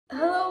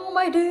Hello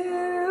my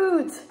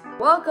dudes!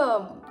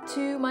 Welcome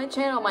to my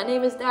channel. My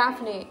name is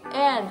Daphne,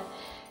 and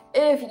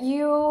if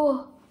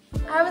you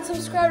haven't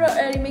subscribed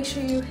already, make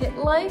sure you hit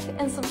like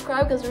and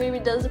subscribe because it really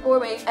does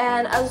support me.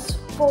 And as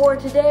for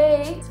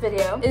today's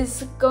video,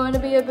 is going to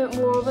be a bit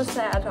more of a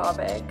sad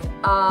topic,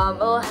 a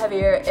little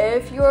heavier.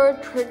 If you're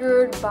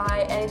triggered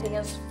by anything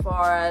as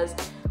far as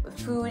with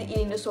food,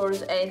 eating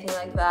disorders, anything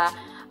like that,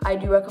 I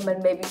do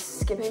recommend maybe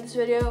skipping this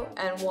video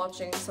and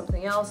watching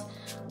something else.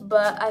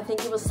 But I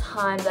think it was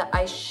time that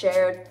I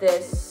shared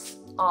this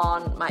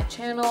on my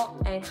channel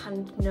and kind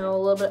of know a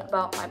little bit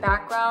about my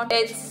background.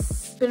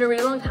 It's been a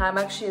really long time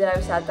actually that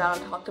I've sat down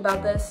and talked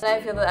about this, and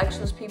I feel that actually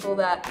there's people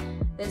that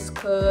this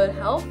could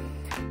help.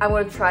 I'm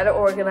going to try to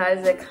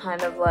organize it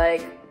kind of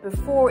like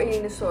before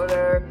eating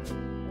disorder,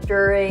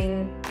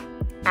 during,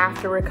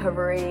 after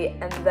recovery,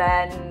 and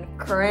then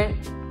current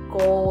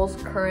goals,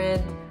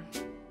 current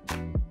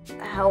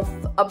health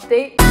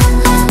update.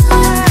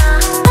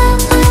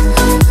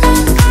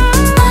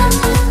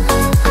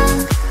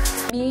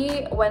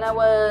 Me, when I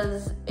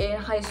was in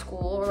high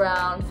school,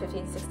 around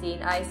 15,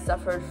 16, I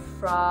suffered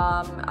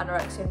from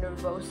anorexia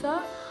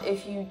nervosa.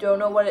 If you don't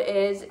know what it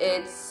is,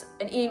 it's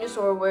an eating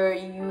disorder where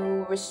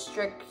you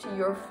restrict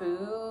your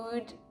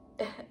food,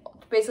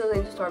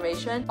 basically to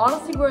starvation.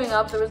 Honestly, growing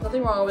up, there was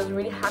nothing wrong. I was a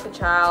really happy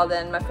child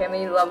and my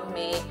family loved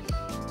me.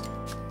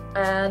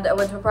 And I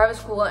went to a private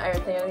school and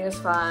everything was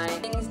fine.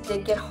 Things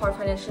did get hard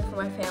financially for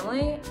my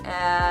family,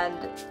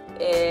 and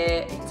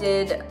it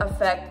did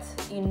affect,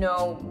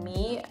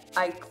 me.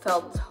 I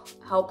felt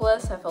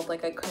helpless. I felt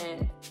like I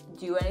couldn't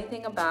do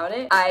anything about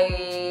it.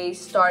 I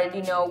started,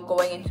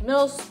 going into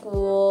middle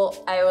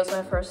school. It was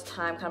my first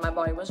time, my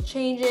body was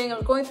changing. I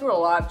was going through a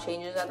lot of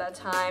changes at that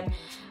time.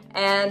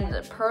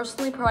 And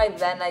personally, probably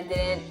then I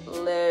didn't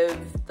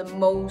live the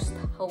most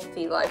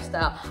healthy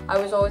lifestyle. I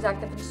was always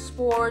active in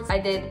sports. I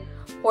did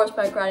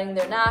horseback riding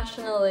there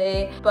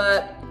nationally,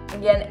 but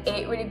again,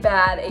 ate really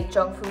bad, ate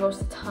junk food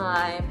most of the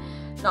time,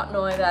 not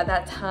knowing that at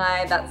that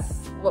time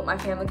that's what my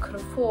family could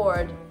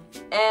afford.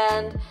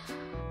 And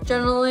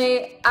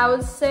generally, I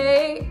would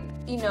say,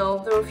 there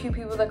were a few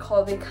people that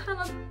called me kind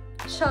of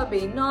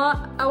chubby.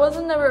 I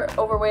wasn't never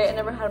overweight, I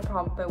never had a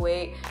problem with my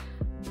weight,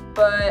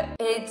 but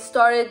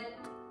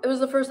it was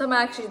the first time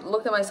I actually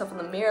looked at myself in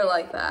the mirror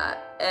like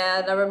that.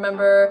 And I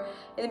remember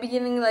in the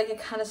beginning, it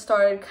kind of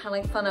started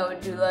like fun. I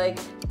would do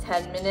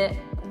 10-minute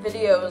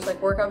videos,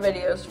 workout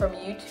videos from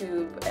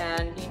YouTube.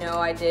 And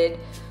I did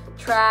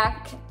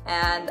track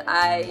and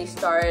I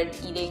started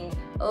eating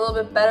a little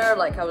bit better.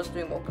 I was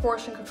doing more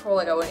portion control.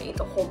 I wouldn't eat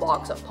the whole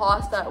box of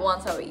pasta at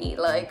once. I would eat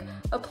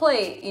a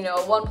plate,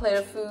 one plate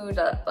of food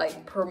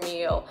per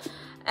meal.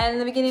 And in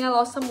the beginning, I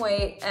lost some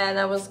weight and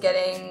I was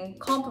getting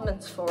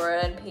compliments for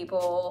it, and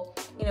people,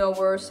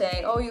 were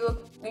saying, "Oh, you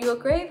look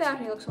great,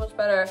 Daphne, you look so much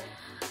better."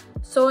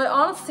 So it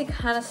honestly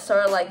kind of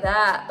started like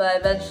that, but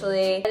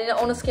eventually, I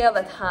didn't own a scale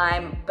at the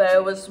time, but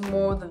it was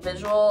more the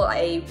visual.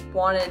 I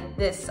wanted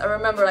this. I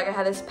remember I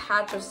had this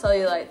patch of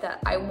cellulite that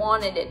I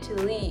wanted it to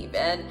leave,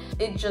 and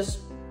it just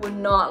would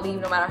not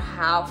leave no matter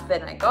how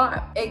thin I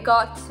got. It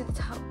got to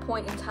the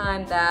point in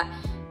time that,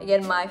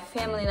 again, my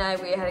family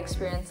and we had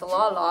experienced a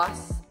lot of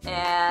loss.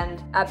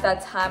 And at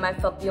that time, I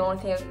felt the only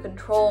thing I could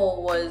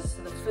control was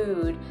the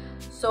food.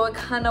 So it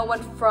kind of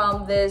went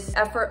from this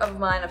effort of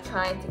mine of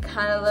trying to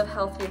kind of live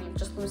healthier,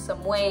 just lose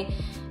some weight,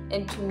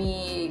 into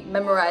me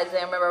memorizing.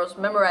 I remember I was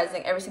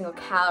memorizing every single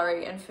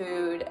calorie in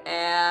food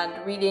and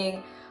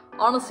reading,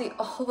 honestly,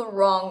 all the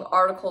wrong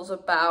articles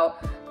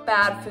about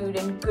bad food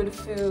and good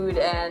food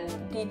and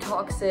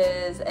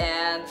detoxes.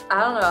 And I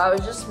don't know, I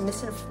was just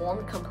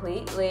misinformed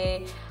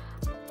completely.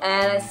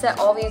 And I set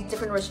all these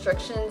different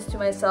restrictions to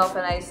myself,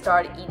 and I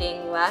started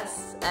eating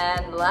less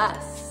and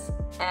less.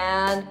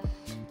 And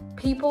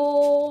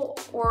people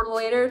were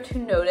later to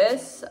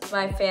notice,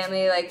 my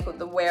family,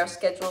 the way our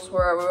schedules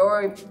were, we were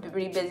already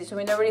pretty busy, so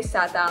we never really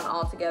sat down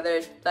all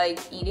together,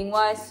 eating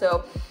wise.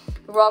 So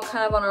we were all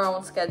kind of on our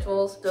own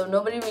schedules, so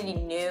nobody really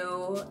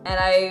knew. And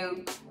I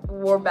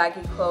wore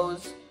baggy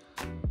clothes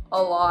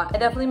a lot. And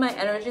definitely my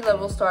energy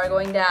levels started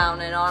going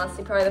down, and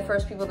honestly, probably the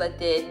first people that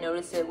did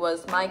notice it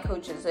was my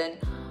coaches. And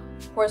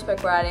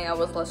horseback riding, I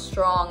was less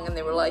strong, and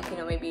they were like,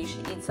 maybe you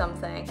should eat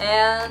something.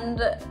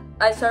 And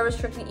I started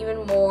restricting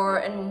even more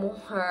and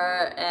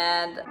more,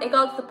 and it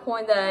got to the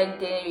point that I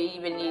didn't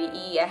even need to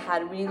eat. I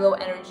had really low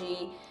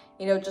energy.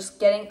 Just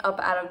getting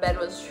up out of bed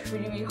was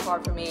really, really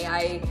hard for me.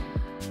 I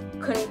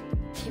couldn't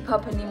keep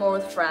up anymore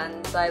with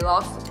friends. I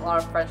lost a lot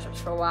of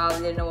friendships for a while. I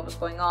didn't know what was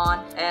going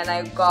on, and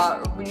I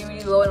got really,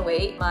 really low in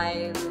weight.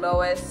 My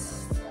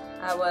lowest,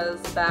 I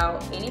was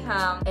about 80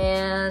 pounds,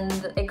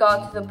 and it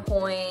got to the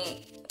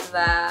point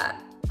that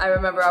I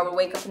remember I would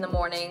wake up in the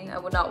morning, I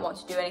would not want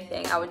to do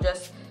anything. I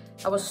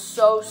was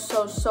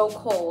so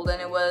cold, and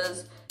it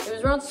was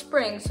around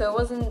spring, so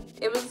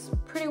it was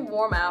pretty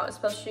warm out,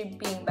 especially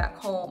being back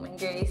home in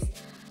Greece.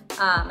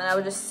 And I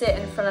would just sit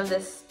in front of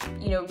this,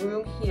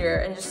 room heater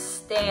and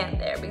just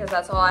stand there because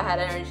that's all I had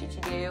energy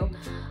to do.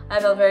 I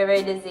felt very,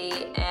 very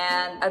dizzy,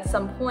 and at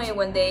some point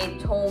when they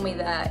told me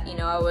that,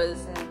 I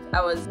was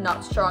I was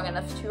not strong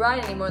enough to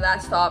ride anymore.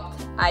 That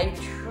stopped. I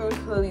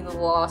truly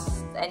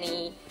lost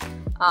any,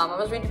 I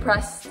was really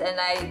depressed and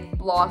I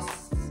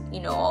lost, you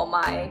know, all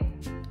my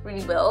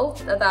really will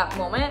at that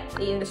moment.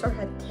 The eating disorder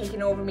had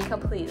taken over me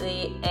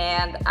completely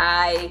and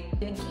I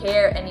didn't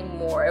care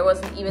anymore. It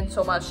wasn't even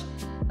so much,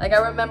 like I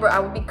remember I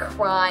would be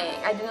crying.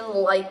 I didn't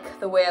like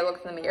the way I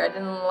looked in the mirror. I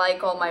didn't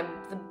like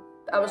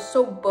I was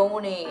so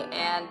bony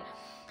and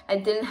I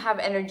didn't have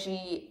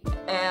energy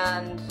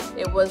and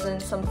it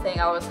wasn't something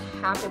I was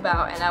happy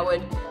about, and I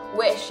would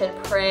wish and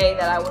pray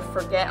that I would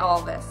forget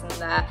all this and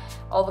that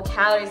all the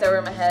calories that were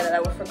in my head, that I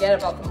would forget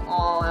about them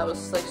all. I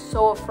was like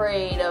so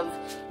afraid of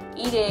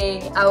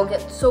eating. I would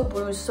get so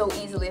bruised so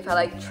easily if I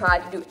like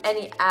tried to do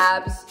any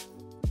abs,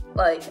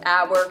 like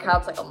ab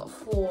workouts, like on the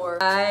floor.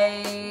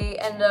 I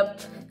ended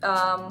up,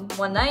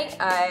 one night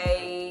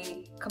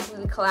I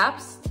completely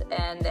collapsed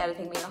and they had to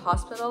take me to the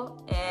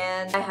hospital,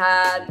 and I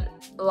had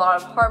a lot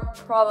of heart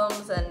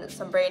problems and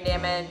some brain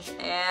damage,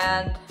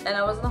 and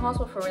I was in the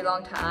hospital for a really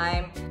long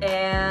time,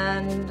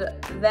 and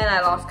then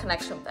I lost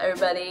connection with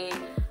everybody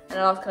and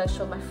I lost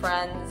connection with my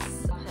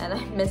friends, and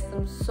I missed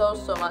them so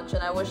much,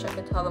 and I wish I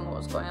could tell them what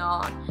was going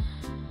on.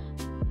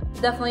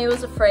 Definitely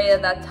was afraid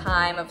at that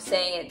time of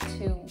saying it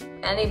to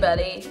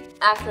anybody.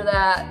 After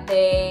that,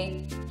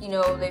 they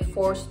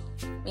forced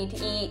me to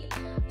eat,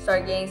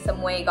 started gaining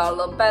some weight, got a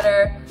little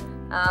better,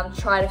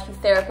 tried a few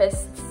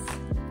therapists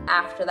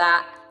after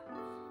that,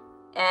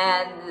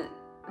 and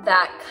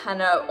that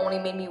kind of only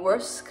made me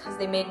worse because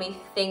they made me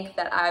think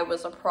that I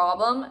was a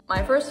problem.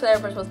 My first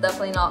therapist was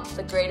definitely not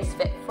the greatest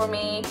fit for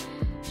me.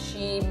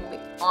 She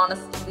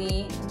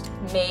honestly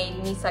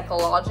made me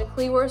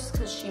psychologically worse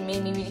because she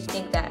made me really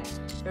think that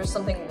there was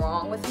something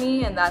wrong with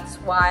me, and that's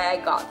why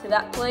I got to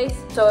that place.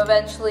 So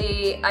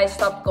eventually I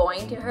stopped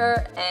going to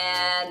her,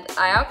 and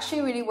I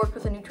actually really worked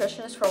with a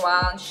nutritionist for a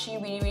while, and she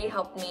really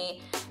helped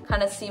me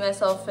kind of see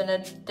myself in a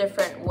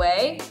different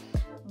way.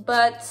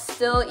 But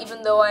still,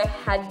 even though I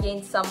had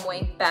gained some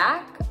weight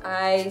back,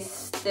 I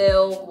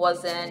still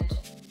wasn't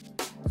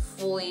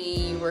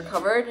fully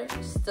recovered.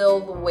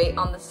 Still, the weight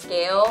on the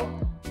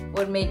scale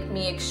would make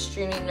me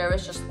extremely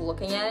nervous just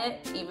looking at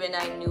it, even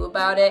I knew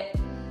about it.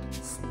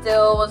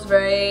 Still was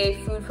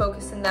very food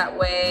focused in that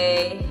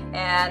way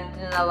and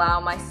didn't allow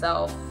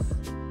myself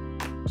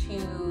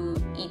to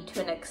eat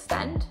to an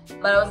extent.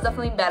 But I was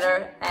definitely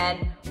better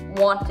and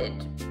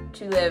wanted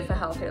to live a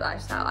healthier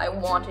lifestyle. I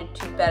wanted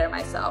to better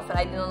myself, and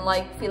I didn't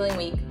like feeling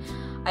weak.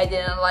 I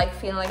didn't like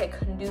feeling like I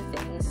couldn't do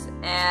things,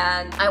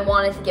 and I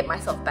wanted to get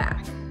myself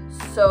back.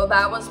 So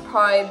that was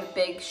probably the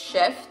big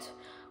shift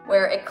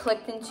where it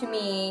clicked into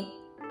me,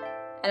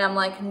 and I'm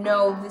like,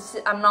 no,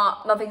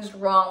 nothing's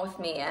wrong with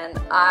me,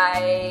 and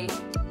I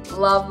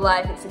love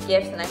life, it's a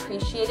gift, and I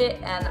appreciate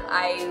it, and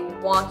I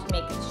want to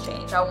make this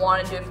change. I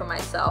want to do it for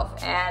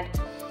myself, and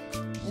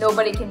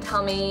nobody can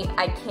tell me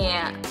I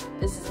can't.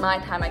 This is my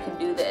time, I can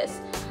do this.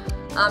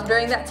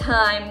 During that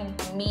time,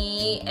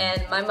 me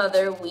and my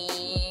mother,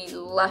 we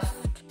left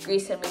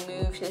Greece and we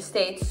moved to the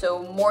States,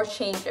 so more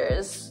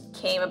changes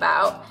came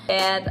about.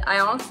 And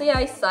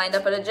I signed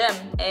up at a gym,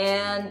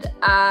 and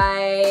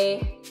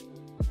I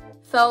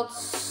felt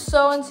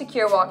so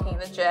insecure walking in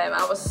the gym.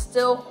 I was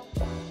still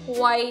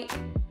quite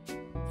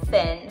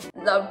thin, a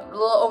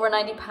little over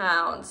 90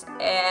 pounds,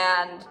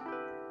 and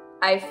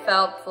I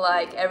felt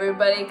like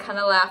everybody kind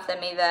of laughed at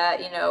me that,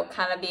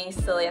 kind of being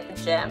silly at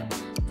the gym.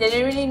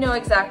 Didn't really know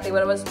exactly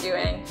what I was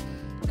doing.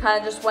 Kind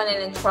of just went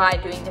in and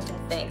tried doing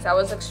different things. I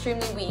was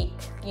extremely weak.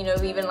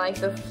 Even like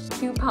the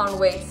 2-pound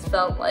weights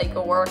felt like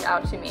a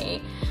workout to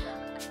me.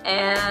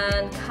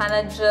 And kind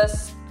of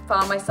just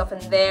found myself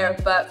in there.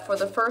 But for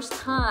the first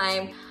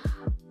time,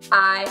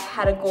 I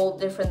had a goal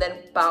different than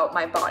about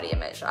my body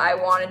image. I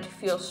wanted to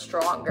feel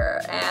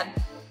stronger. And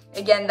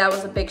again, that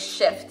was a big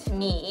shift to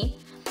me.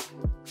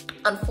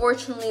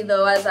 Unfortunately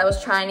though, as I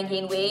was trying to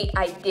gain weight,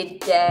 I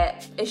did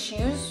get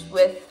issues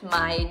with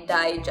my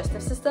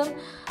digestive system.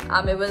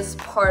 It was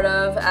part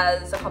of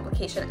as a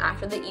complication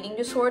after the eating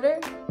disorder,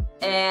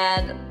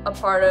 and a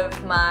part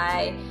of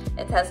my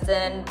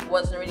intestine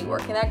wasn't really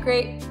working that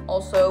great.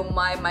 Also,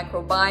 my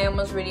microbiome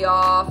was really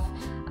off.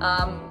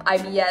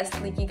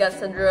 IBS, leaky gut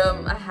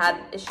syndrome, I had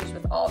issues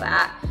with all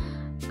that.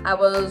 I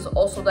was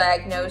also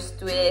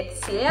diagnosed with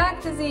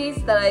celiac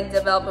disease that I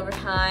developed over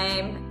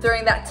time.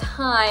 During that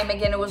time,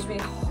 again, it was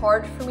really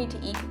hard for me to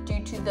eat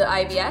due to the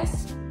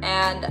IBS,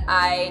 and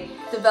I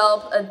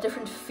developed a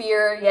different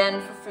fear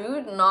again for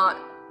food, not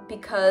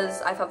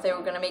because I thought they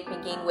were gonna make me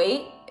gain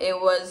weight. It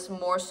was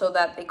more so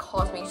that they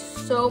caused me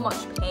so much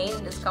pain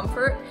and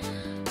discomfort.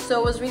 So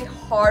it was really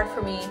hard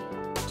for me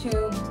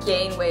to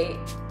gain weight,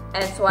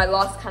 and so I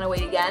lost kind of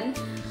weight again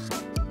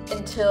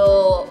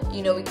until,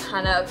 we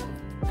kind of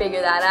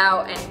figure that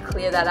out and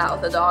clear that out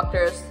with the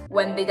doctors.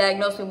 When they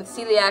diagnosed me with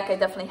celiac, I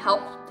definitely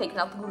helped taking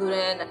out the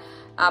gluten.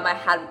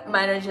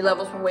 My energy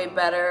levels were way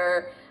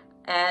better,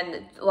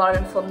 and a lot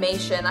of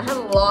inflammation. I had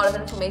a lot of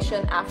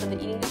inflammation after the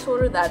eating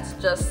disorder. That's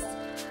just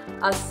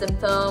a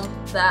symptom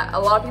that a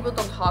lot of people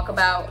don't talk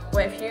about.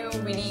 If you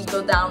really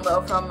go down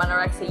low from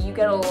anorexia, you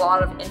get a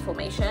lot of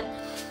inflammation.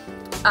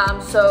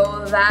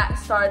 So that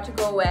started to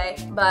go away.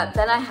 But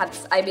then I had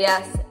this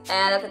IBS,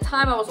 and at the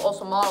time I was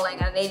also modeling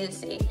at an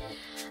agency,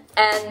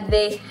 and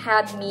they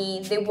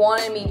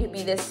wanted me to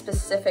be this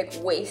specific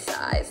waist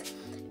size.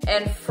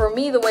 And for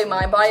me, the way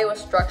my body was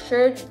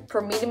structured,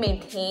 for me to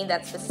maintain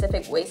that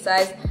specific waist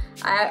size,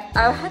 I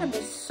had to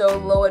be so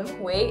low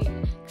in weight,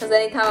 because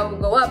anytime I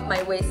would go up,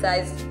 my waist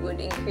size would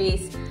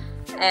increase,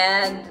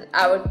 and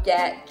I would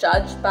get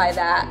judged by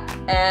that.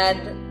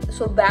 And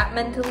so that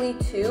mentally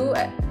too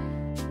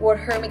would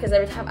hurt me, because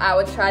every time I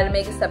would try to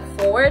make a step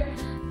forward,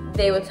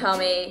 they would tell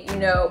me, you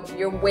know,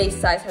 your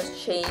waist size has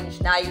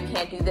changed, now you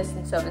can't do this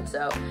and so and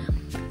so.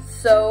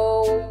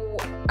 So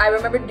I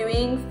remember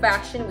doing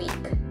Fashion Week,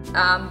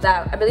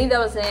 that I believe that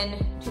was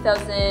in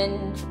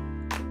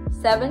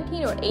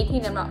 2017 or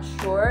 18, I'm not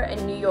sure,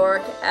 in New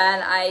York,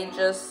 and I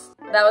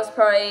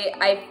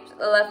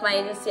left my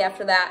agency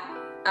after that.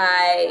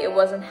 It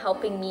wasn't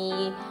helping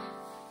me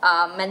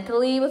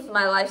mentally with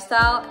my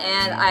lifestyle,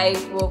 and I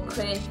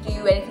couldn't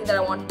do anything that I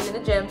wanted to do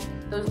in the gym,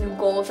 those new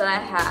goals that I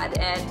had,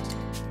 and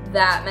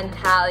that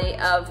mentality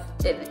of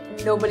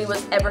nobody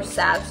was ever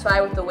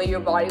satisfied with the way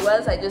your body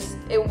was.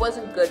 It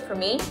wasn't good for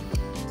me,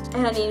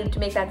 and I needed to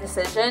make that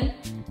decision,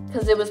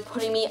 because it was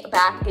putting me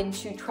back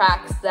into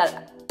tracks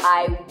that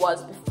I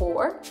was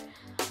before.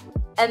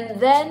 And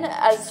then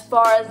as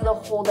far as the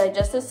whole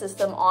digestive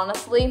system,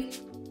 honestly,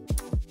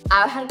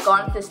 I had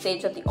gotten to the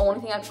stage that the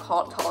only thing I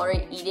could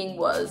tolerate eating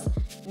was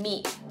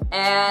meat.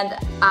 And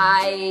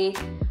I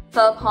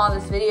fell upon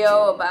this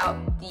video about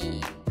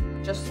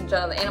just in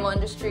general, the animal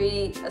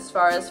industry, as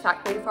far as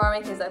factory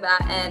farming, things like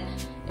that, and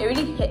it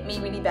really hit me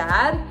really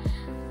bad,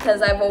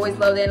 because I've always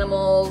loved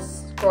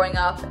animals growing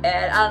up, and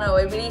I don't know,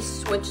 it really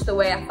switched the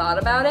way I thought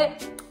about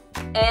it.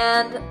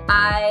 And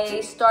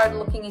I started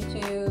looking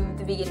into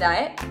the vegan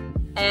diet,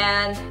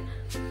 and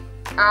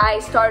I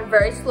started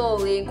very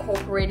slowly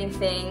incorporating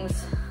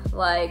things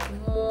like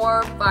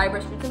more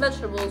fibrous fruits and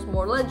vegetables,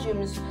 more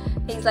legumes,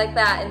 things like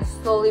that, and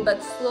slowly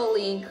but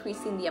slowly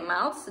increasing the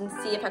amounts and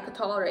see if I could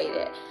tolerate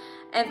it.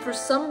 And for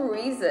some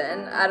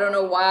reason, I don't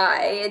know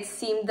why, it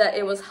seemed that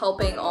it was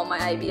helping all my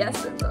IBS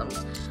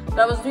symptoms. But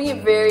I was doing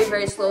it very,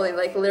 very slowly,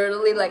 like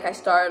literally, like I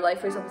started, like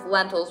for example,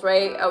 lentils,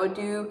 right? I would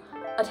do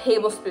a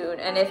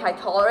tablespoon, and if I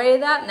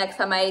tolerated that, next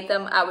time I ate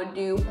them, I would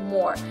do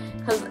more.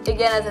 Because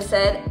again, as I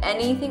said,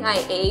 anything I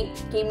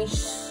ate gave me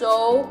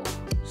so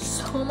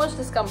much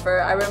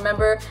discomfort. I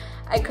remember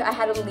I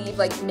had to leave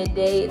like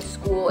midday in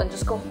school and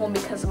just go home,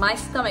 because my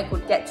stomach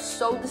would get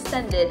so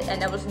distended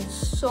and I was in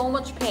so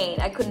much pain.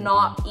 I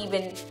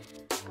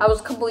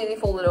was completely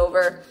folded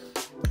over.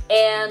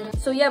 And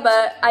so yeah,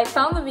 but I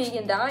found the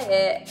vegan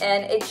diet,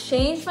 and it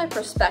changed my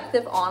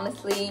perspective,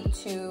 honestly,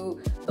 to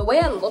the way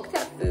I looked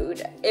at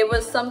food. It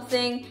was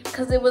something,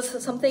 because it was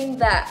something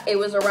that it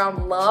was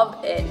around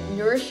love and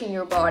nourishing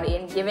your body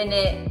and giving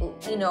it,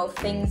 you know,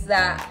 things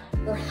that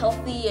were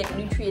healthy and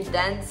nutrient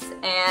dense,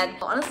 and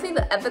honestly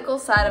the ethical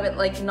side of it,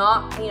 like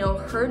not, you know,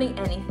 hurting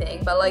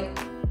anything, but like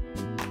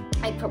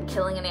from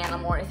killing an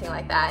animal or anything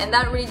like that. And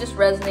that really just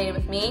resonated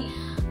with me.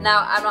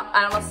 Now I'm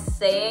not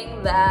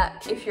saying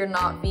that if you're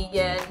not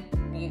vegan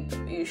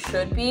you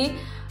should be.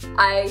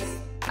 I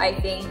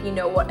think, you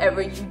know,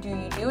 whatever you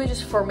do, it's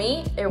just, for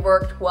me, it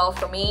worked well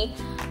for me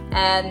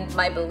and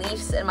my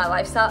beliefs and my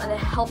lifestyle, and it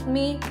helped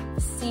me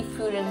see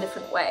food in a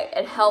different way.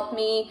 It helped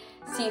me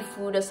see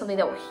food as something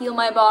that will heal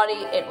my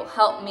body, it will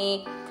help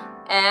me,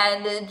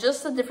 and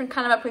just a different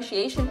kind of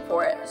appreciation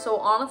for it. So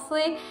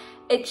honestly,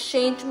 it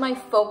changed my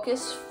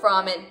focus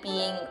from it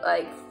being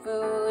like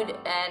food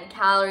and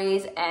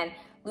calories and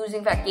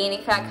losing fat,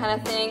 gaining fat kind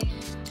of thing.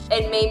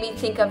 It made me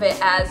think of it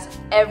as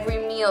every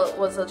meal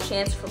was a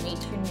chance for me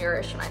to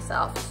nourish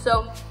myself.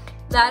 So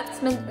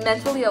that's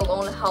mentally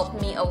alone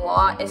helped me a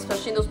lot,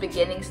 especially in those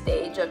beginning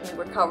stage of me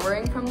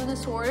recovering from the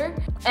disorder.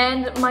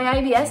 And my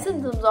IBS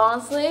symptoms,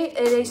 honestly,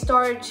 they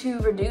started to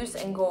reduce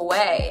and go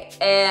away,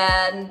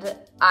 and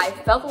I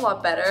felt a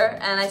lot better,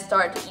 and I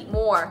started to eat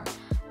more.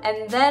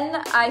 And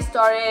then I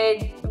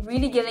started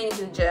really getting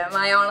into the gym.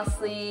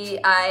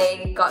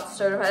 I got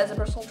certified as a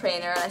personal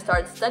trainer, and I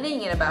started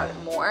studying about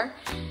it more.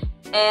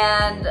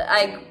 And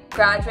I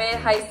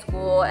graduated high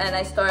school, and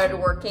I started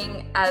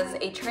working as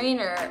a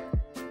trainer,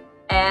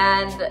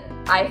 and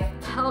I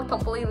fell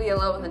completely in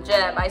love with the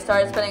gym. I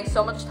started spending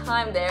so much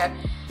time there,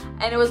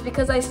 and it was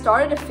because I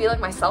started to feel like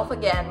myself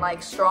again,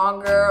 like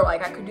stronger,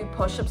 like I could do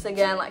push-ups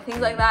again, like things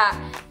like that.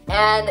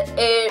 And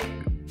it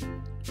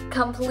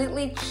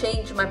completely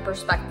changed my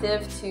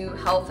perspective to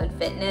health and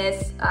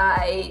fitness.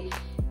 I,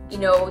 you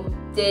know,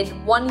 did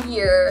 1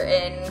 year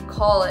in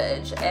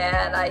college,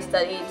 and I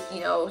studied,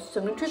 you know,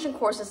 some nutrition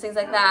courses, things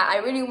like that. I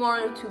really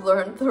wanted to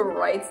learn the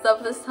right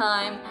stuff this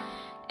time,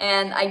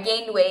 and I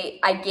gained weight.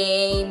 And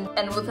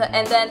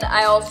then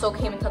I also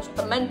came in touch with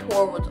a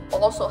mentor, which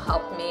also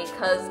helped me,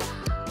 because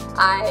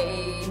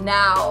I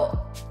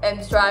now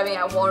am striving.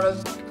 I want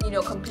to, you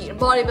know, compete in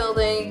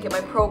bodybuilding, get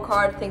my pro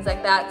card, things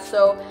like that.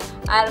 So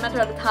I had a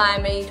mentor at the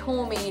time, and he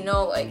told me, you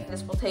know, like,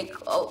 this will take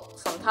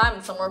some time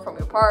and some work from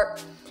your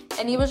part.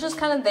 and he was just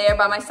kind of there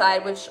by my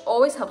side, which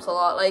always helps a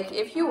lot. Like,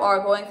 if you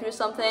are going through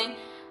something,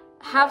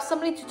 have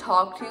somebody to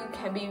talk to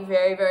can be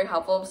very, very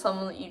helpful,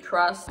 someone that you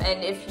trust.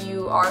 And if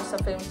you are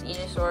suffering with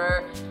eating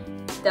disorder,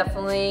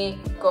 definitely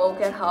go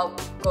get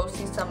help, go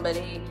see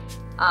somebody,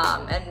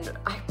 and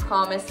I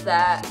promise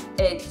that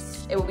it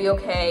will be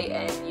okay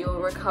and you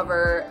will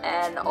recover,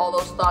 and all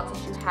those thoughts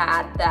that you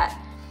had that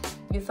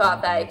you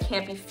thought that it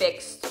can't be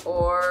fixed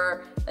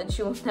or that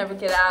you will never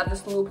get out of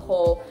this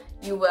loophole,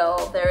 you will.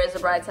 There is a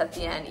bright side at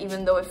the end,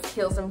 even though it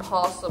feels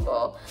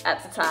impossible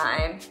at the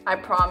time. I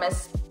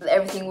promise that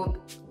everything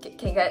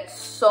can get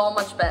so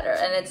much better,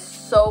 and it's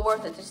so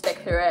worth it to stick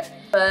through it.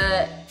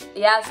 But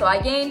yeah, so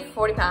I gained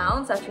 40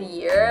 pounds after a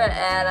year,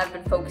 and I've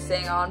been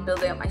focusing on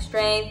building up my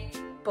strength,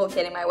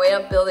 getting my weight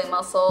up, building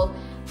muscle,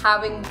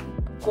 having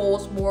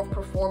goals more of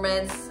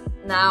performance.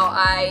 Now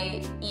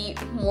I eat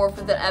more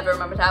food than ever.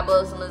 My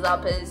metabolism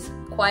is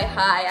quite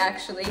high,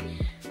 actually.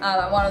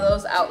 I'm one of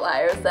those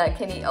outliers that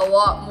can eat a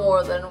lot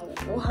more than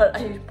what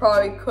I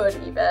probably could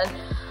even.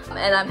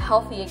 And I'm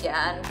healthy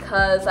again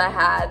because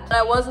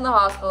I was in the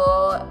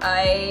hospital.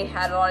 I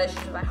had a lot of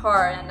issues with my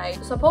heart,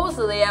 and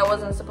supposedly I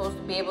wasn't supposed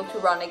to be able to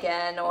run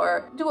again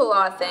or do a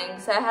lot of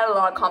things. I had a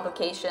lot of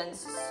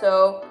complications.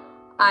 So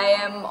I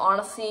am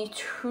honestly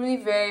truly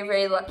very,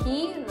 very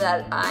lucky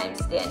that I'm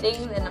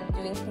standing and I'm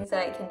doing things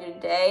that I can do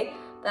today,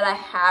 that I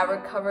have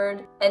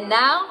recovered. And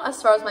now,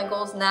 as far as my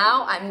goals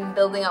now, I'm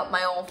building up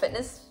my own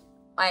fitness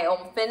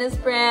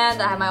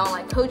brand. I have my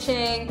online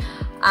coaching.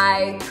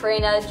 I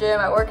train at a gym,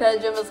 I work at a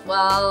gym as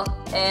well,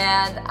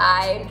 and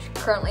I'm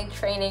currently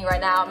training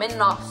right now. I'm in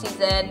an off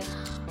season.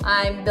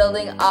 I'm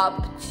building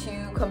up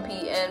to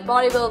compete in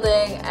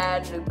bodybuilding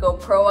and go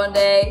pro one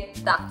day.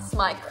 That's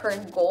my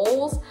current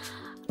goals.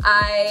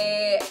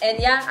 I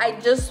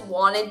just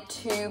wanted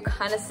to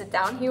kind of sit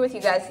down here with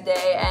you guys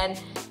today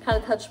and kind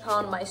of touch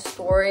upon my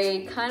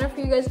story, kind of for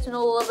you guys to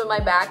know a little bit of my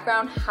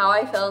background, how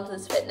I fell into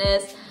this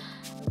fitness,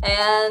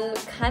 and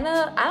kind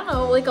of, I don't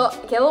know, like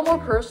get a little more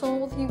personal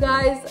with you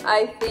guys.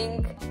 I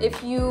think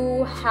if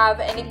you have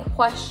any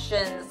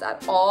questions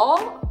at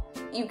all,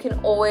 you can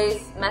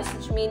always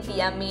message me,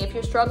 DM me. If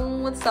you're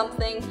struggling with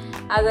something,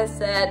 as I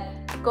said,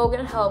 go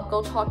get help,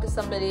 go talk to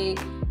somebody.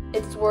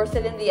 It's worth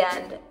it in the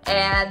end.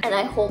 And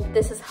I hope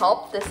this has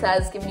helped. This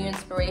has given you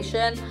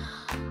inspiration.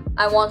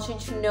 I want you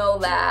to know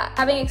that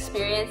having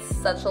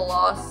experienced such a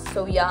loss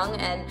so young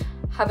and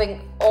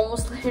having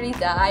almost literally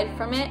died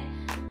from it,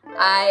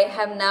 I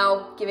have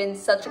now given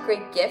such a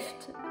great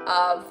gift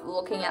of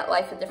looking at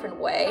life a different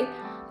way.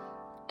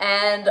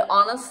 And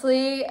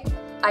honestly,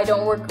 I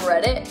don't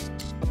regret it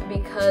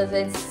because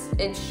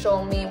it's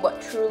shown me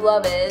what true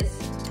love is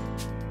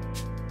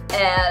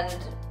and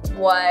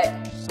what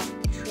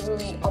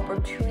truly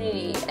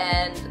opportunity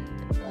and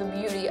the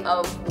beauty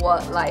of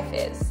what life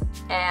is.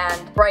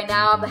 And right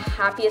now I'm the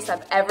happiest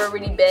I've ever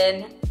really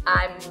been.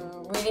 I'm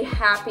really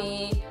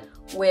happy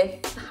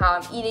with how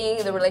I'm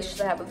eating, the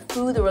relationship I have with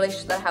food, the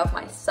relationship that I have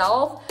with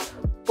myself,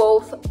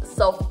 both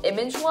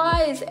self-image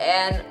wise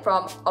and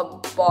from a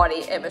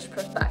body image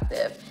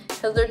perspective,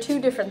 because they're two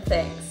different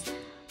things.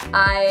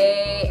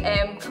 I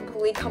am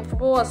completely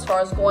comfortable as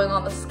far as going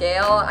on the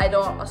scale. I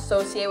don't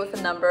associate with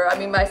a number. I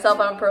mean, myself,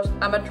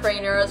 I'm a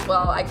trainer as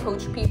well. I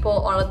coach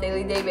people on a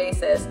daily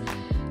basis.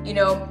 You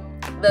know,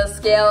 the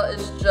scale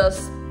is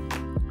just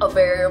a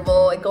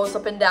variable. It goes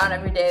up and down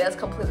every day. That's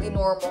completely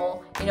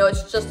normal. You know,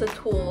 it's just a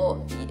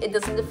tool. It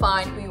doesn't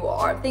define who you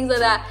are. Things like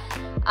that.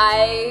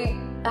 I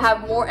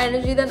have more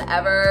energy than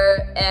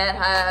ever, and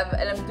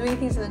I'm doing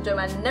things in the gym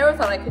I never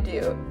thought I could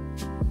do.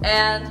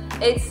 And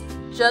it's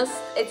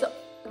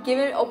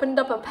opened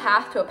up a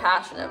path to a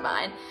passion of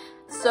mine.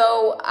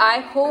 So I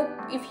hope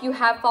if you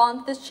have fallen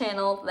to this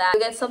channel that you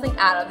get something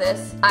out of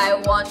this. I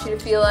want you to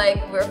feel like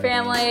we're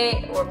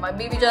family, we're my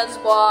BB Jen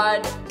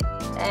squad,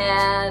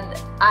 and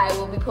I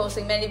will be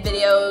posting many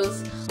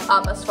videos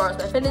as far as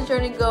my fitness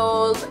journey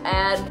goes,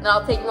 and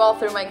I'll take you all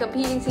through my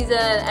competing season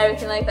and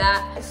everything like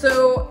that.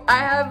 So I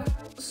have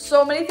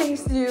so many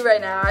things to do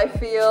right now. I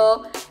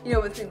feel, you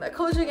know, between my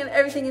coaching and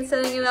everything and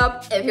setting it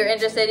up. If you're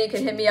interested, you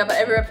can hit me up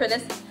at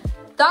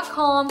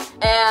everywherefitness.com.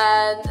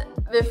 And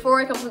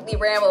before I completely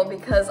ramble,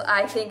 because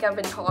I think I've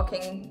been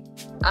talking,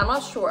 I'm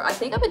not sure, I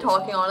think I've been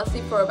talking honestly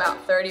for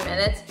about 30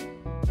 minutes.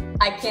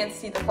 I can't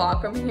see the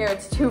clock from here,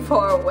 it's too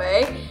far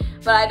away,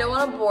 but I don't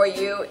want to bore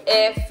you.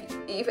 If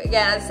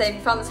again, as I said, if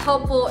you found this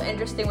helpful,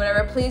 interesting,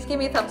 whatever, please give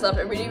me a thumbs up.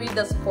 It really, really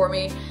does for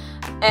me.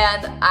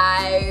 And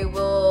I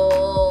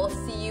will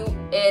see you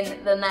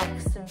in the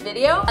next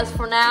video. As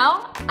for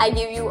now, I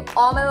give you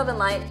all my love and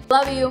light.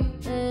 Love you.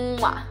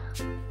 Mwah.